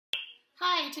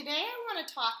Hi, today I want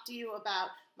to talk to you about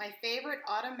my favorite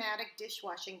automatic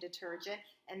dishwashing detergent,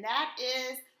 and that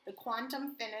is the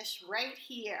Quantum Finish right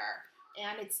here.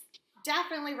 And it's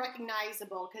definitely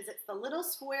recognizable because it's the little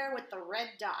square with the red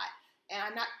dot. And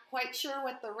I'm not quite sure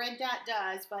what the red dot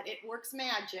does, but it works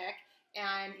magic,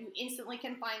 and you instantly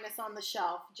can find this on the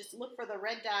shelf. Just look for the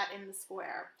red dot in the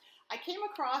square. I came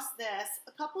across this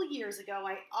a couple years ago.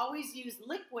 I always used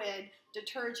liquid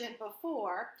detergent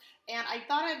before, and I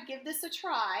thought I'd give this a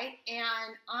try,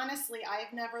 and honestly,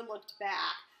 I've never looked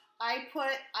back.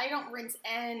 I don't rinse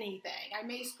anything. I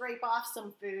may scrape off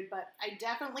some food, but I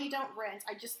definitely don't rinse.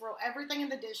 I just throw everything in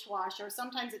the dishwasher.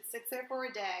 Sometimes it sits there for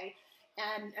a day,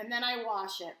 and then I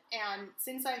wash it. And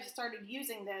since I've started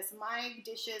using this, my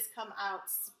dishes come out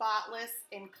spotless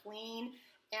and clean,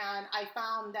 and I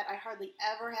found that I hardly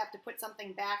ever have to put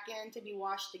something back in to be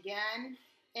washed again.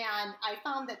 And I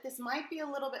found that this might be a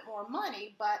little bit more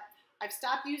money, but I've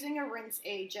stopped using a rinse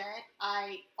agent.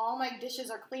 All my dishes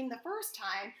are clean the first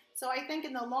time, so I think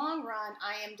in the long run,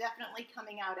 I am definitely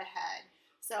coming out ahead.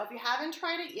 So if you haven't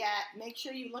tried it yet, make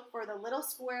sure you look for the little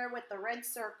square with the red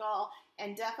circle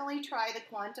and definitely try the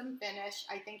Quantum Finish.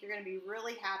 I think you're going to be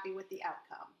really happy with the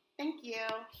outcome. Thank you.